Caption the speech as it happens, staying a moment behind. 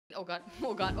Oh god,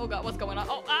 oh god, oh god, what's going on?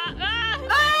 Oh, Leah!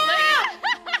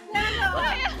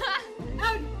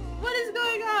 What is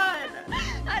going on?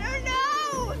 I don't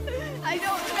know! I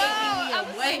don't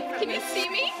know! Can you see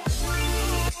me?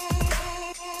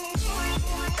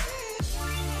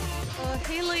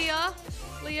 Hey, Leah.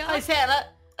 Leah. Hi, Sanna.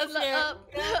 I'm scared.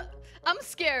 I'm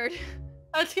scared.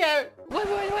 I'm scared.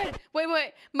 Wait.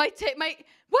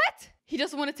 What? He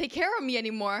doesn't want to take care of me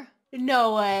anymore.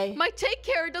 No way. My take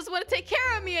care doesn't want to take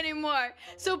care of me anymore.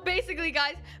 So basically,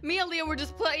 guys, me and Leah were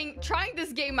just trying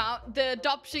this game out, the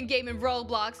adoption game in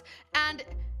Roblox, and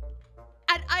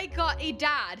I got a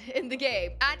dad in the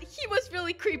game, and he was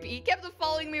really creepy. He kept on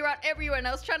following me around everywhere, and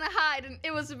I was trying to hide, and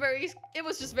it was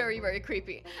just very, very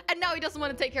creepy. And now he doesn't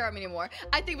want to take care of me anymore.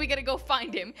 I think we gotta go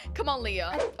find him. Come on,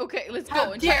 Leah. Okay, let's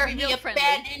go and try to be real friendly.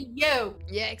 How dare he abandon you?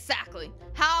 Yeah, exactly.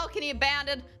 How can he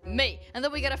abandon me? And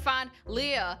then we gotta find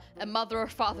Leah a mother or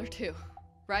father too,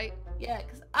 right? Yeah,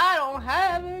 because I don't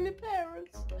have any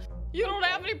parents. You don't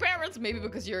have any parents? Maybe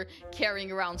because you're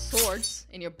carrying around swords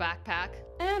in your backpack.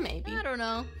 Maybe. I don't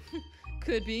know.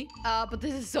 Could be. But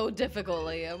this is so difficult,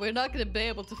 Leah. We're not gonna be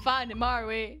able to find him, are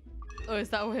we? Oh, is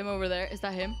that him over there? Is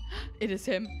that him? It is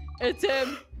him. It's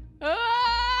him. Ah!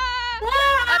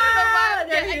 I don't know why.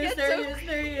 There he is.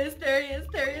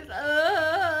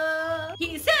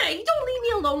 Sanna, you don't leave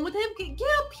me alone with him. Get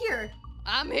up here.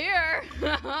 I'm here.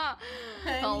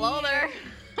 Hello there.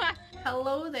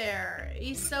 Hello there.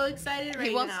 He's so excited right now.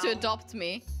 He wants to adopt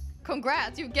me.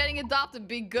 Congrats, you're getting adopted.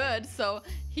 Be good. So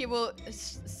he will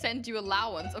send you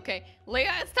allowance. Okay,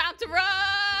 Leah, it's time to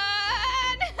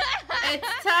run.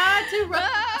 It's time to run.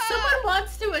 Someone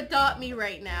wants to adopt me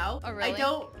right now. Oh, really? I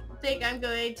don't think I'm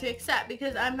going to accept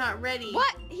because I'm not ready.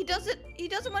 What? He doesn't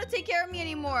want to take care of me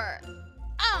anymore.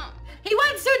 He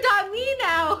wants to adopt me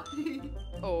now.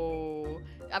 Oh,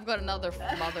 I've got another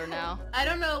mother now. I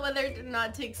don't know whether or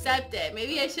not to accept it.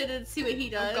 Maybe I should see what he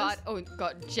does. Oh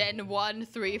god, Gen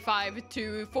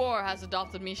 13524 has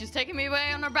adopted me. She's taking me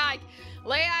away on her bike.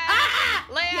 Leah!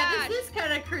 Leah! Yeah, this is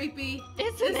kind of creepy.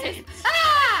 Isn't it?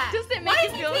 Doesn't it make Why you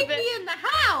does feel he take me in the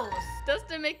house?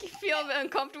 Doesn't it make you feel a bit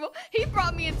uncomfortable? He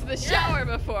brought me into the shower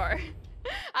before.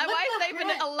 Why is that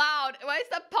even allowed? Why is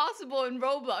that possible in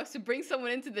Roblox to bring someone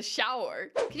into the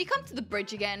shower? Can you come to the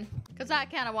bridge again? Because I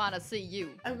kind of want to see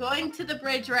you. I'm going to the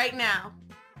bridge right now.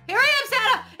 Here I am,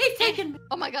 Sanna! He's taking me!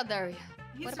 Oh my god, there he is.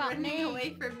 He's running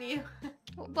away from you.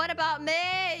 What about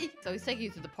me? So he's taking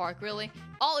you to the park, really?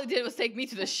 All he did was take me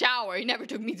to the shower. He never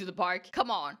took me to the park.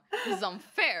 Come on. This is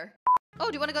unfair.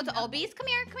 Oh, do you want to go to Albies? Come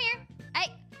here.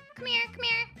 Hey, come here.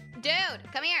 Dude,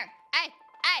 come here. Hey.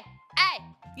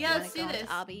 Yeah, let's do this.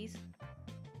 Albies?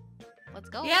 Let's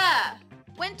go. Yeah.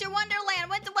 Winter Wonderland.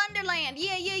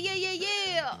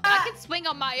 Yeah. I can swing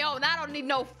on my own. I don't need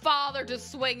no father to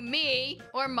swing me.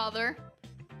 Or mother.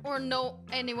 Or no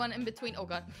anyone in between. Oh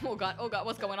god.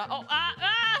 What's going on? Oh,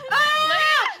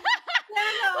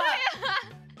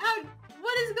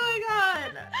 What is going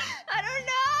on? I don't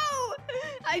know.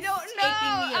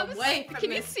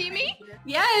 Can you see me?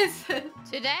 Yes.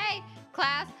 Today,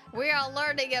 class, we are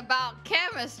learning about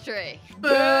chemistry. Boo.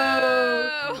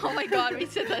 Oh my god, we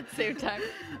said that at the same time.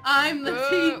 I'm the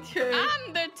teacher.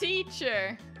 I'm the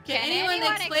teacher. Can anyone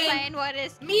explain what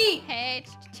is me?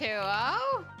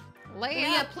 H2O?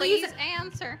 Leah, please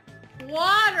answer.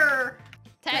 Water.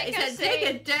 Take a seat. Take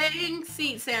a dang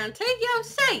seat, Sanna. Take your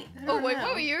seat. Oh wait,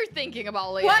 what were you thinking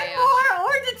about, Leah? One more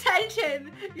or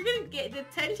detention. You're gonna get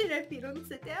detention if you don't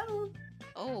sit down.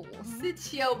 Oh.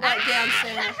 Sit your butt down,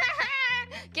 Sanna.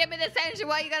 Give me detention.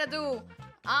 What you gotta do?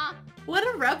 What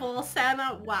a rebel,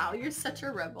 Sanna. Wow, you're such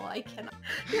a rebel. I cannot.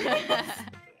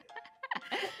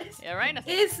 Yeah, right.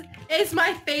 It's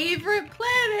my favorite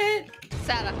planet.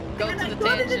 Sanna, go to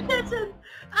detention.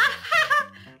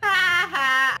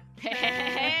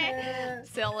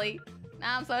 Silly.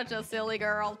 I'm such a silly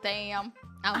girl. Damn.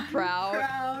 I'm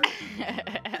proud.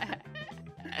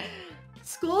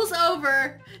 School's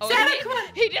over. Oh, Sanna, come on.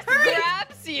 He just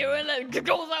grabs you and then goes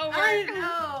over. I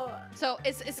know. So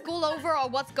is school over or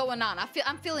what's going on?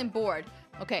 I'm feeling bored.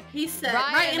 Okay. He said,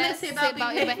 Ryan, let's say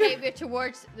about your behavior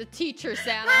towards the teacher,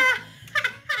 Sanna.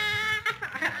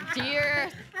 Dear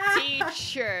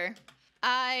teacher,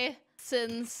 I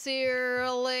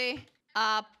sincerely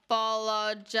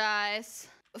apologize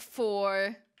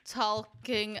for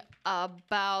talking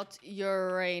about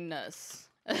Uranus.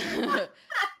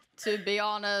 To be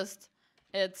honest,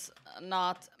 it's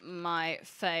not my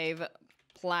fave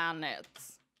planet.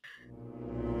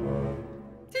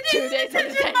 2 days of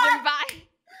detention, bye!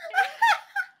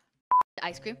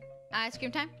 Ice cream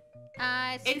time.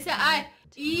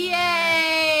 Yay!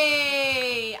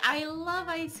 I love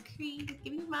ice cream.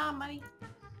 Give me my money.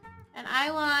 I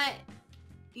want...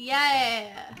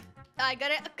 Yeah. I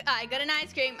got an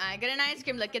ice cream. I got an ice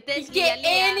cream. Look at this. You get Leah,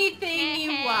 Leah. anything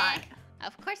you want.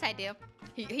 Of course I do.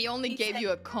 He only gave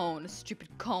you a cone, a stupid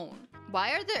cone.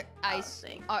 Why are there ice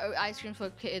creams for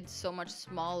kids so much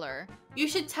smaller? You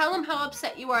should tell him how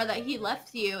upset you are that he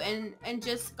left you and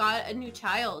just got a new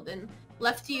child and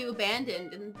left you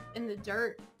abandoned in the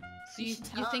dirt. So you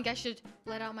think I should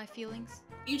let out my feelings?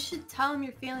 You should tell him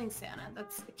your feelings, Sanna.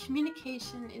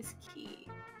 Communication is key.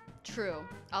 True.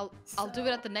 I'll do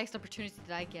it at the next opportunity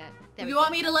that I get. You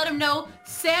want me to let him know,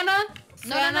 Sanna?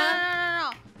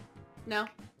 No. No?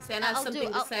 Sanna has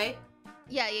something to say?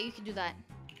 Yeah, you can do that.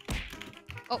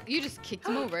 Oh, you just kicked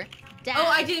him over. Dad. Oh,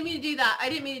 I didn't mean to do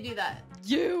that.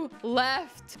 You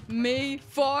left me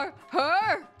for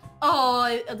her.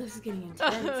 Oh, this is getting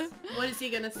intense. What is he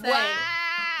gonna say? Start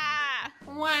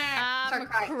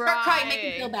crying. Make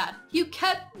me feel bad. You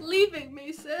kept leaving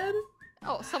me, Sid.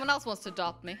 Oh, someone else wants to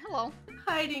adopt me. Hello.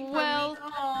 Hiding from me. Well,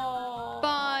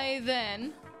 bye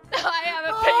then. I have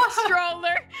a pink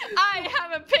stroller. I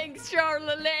have a pink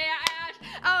stroller, Leah.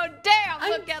 Oh, damn.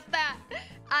 Look at that.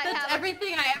 That's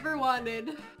everything I ever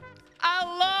wanted. I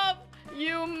love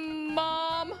you,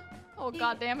 Mom. Oh,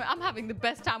 God damn it. I'm having the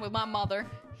best time with my mother.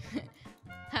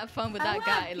 Have fun with that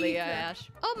guy, Leah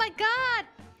Ash. Oh, my God.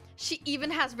 She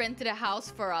even has rented a house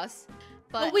for us.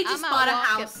 But we just bought a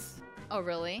house. Oh,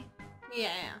 really?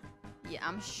 Yeah. Yeah,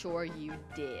 I'm sure you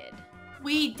did.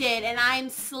 We did, and I'm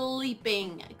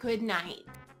sleeping. Good night.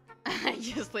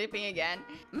 You're sleeping again?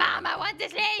 Mom, I want to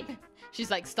sleep. She's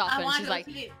like, stop it. She's like,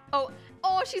 oh,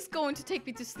 she's going to take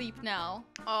me to sleep now.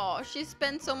 Oh, she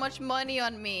spent so much money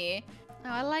on me. Oh,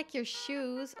 I like your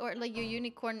shoes or like your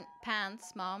unicorn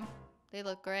pants, Mom. They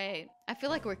look great. I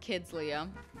feel like we're kids, Leah.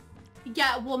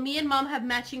 Yeah, well, me and Mom have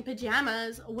matching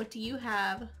pajamas. What do you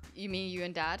have? You mean you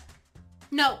and Dad?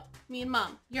 No, me and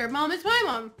Mom. Your mom is my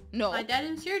mom. No. My dad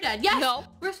is your dad. Yes. No.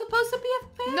 We're supposed to be a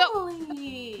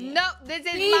family. No, this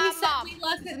is my mom.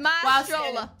 This is my stroller.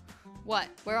 Sanna. What?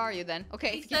 Where are you then?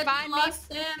 Okay, if you find me.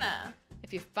 Sanna.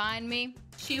 If you find me.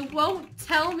 She won't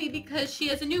tell me because she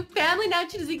has a new family now.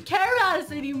 She doesn't care about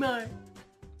us anymore.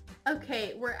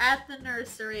 Okay, we're at the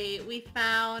nursery. We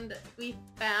found.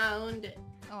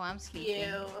 Oh, I'm sleeping.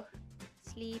 You.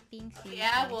 Sleeping.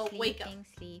 Yeah, well, wake up.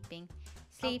 Sleeping.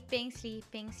 Oh,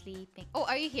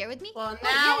 are you here with me? Well,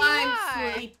 now I'm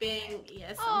sleeping.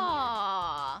 Yes,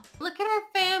 I'm here. Look at our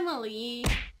family.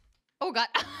 Oh, God.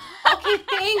 Okay,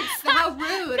 thanks. How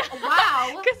rude.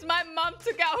 Wow. Because my mom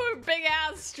took out her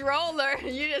big-ass stroller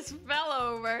and you just fell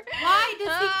over. Why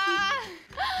does he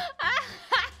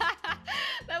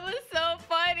That was so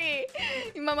funny.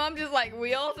 My mom just like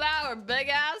wheels out her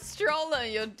big-ass stroller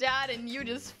and your dad and you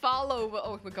just fall over.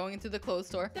 Oh, we're going into the clothes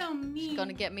store. So mean. She's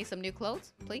gonna get me some new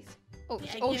clothes, please. Oh,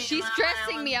 yeah, she's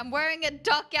dressing me. I'm wearing a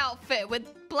duck outfit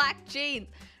with black jeans.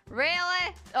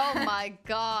 Really? Oh my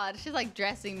God. She's like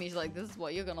dressing me. She's like, this is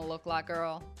what you're gonna look like,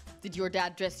 girl. Did your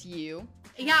dad dress you?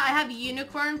 Yeah, I have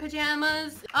unicorn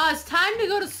pajamas. Oh, it's time to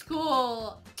go to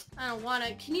school. I don't want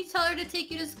to. Can you tell her to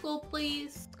take you to school,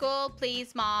 please? School,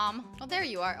 please, Mom. Oh, there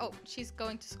you are. Oh, she's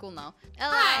going to school now.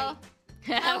 Hello.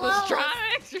 Hi. I was trying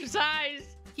to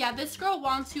exercise. Yeah, this girl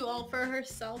wants you all for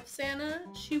herself, Sanna.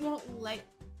 She won't let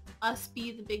us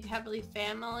be the big heavily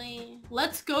family.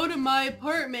 Let's go to my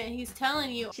apartment. He's telling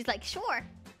you. She's like, sure.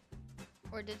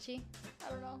 Or did she? I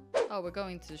don't know. Oh, we're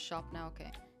going to the shop now.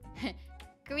 Okay.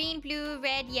 Green, blue,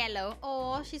 red, yellow.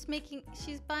 Oh, she's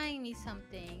buying me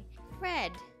something.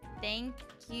 Red. Thank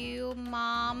you,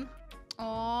 Mom.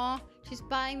 Oh, she's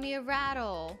buying me a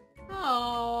rattle.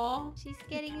 Oh. She's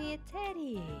getting me a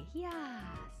teddy. Yes.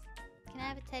 Can I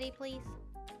have a teddy, please?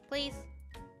 Please.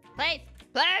 Please.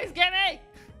 Please, give me.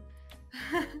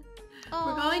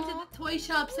 We're going to the toy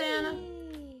shop, Sanna.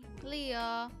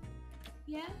 Leah.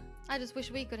 Yeah? I just wish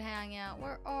we could hang out.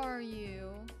 Where are you?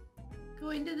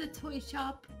 Going to the toy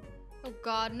shop. Oh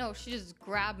God, no, she just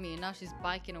grabbed me and now she's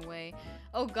biking away.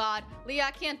 Oh God, Leah,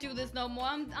 I can't do this no more.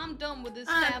 I'm done with this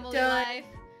family life.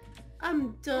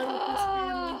 I'm done with this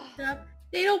family stuff.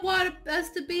 They don't want us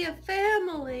to be a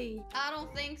family. I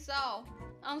don't think so.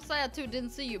 I'm sad too, didn't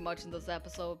see you much in this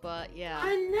episode, but yeah.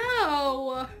 I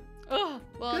know. Ugh.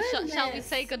 Well, shall we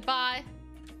say goodbye?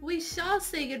 We shall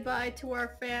say goodbye to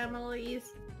our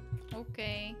families.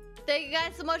 Okay. Thank you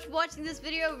guys so much for watching this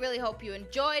video. Really hope you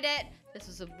enjoyed it. This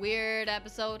was a weird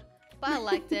episode, but I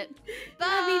liked it. Bye.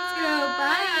 Yeah, me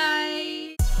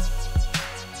too. Bye.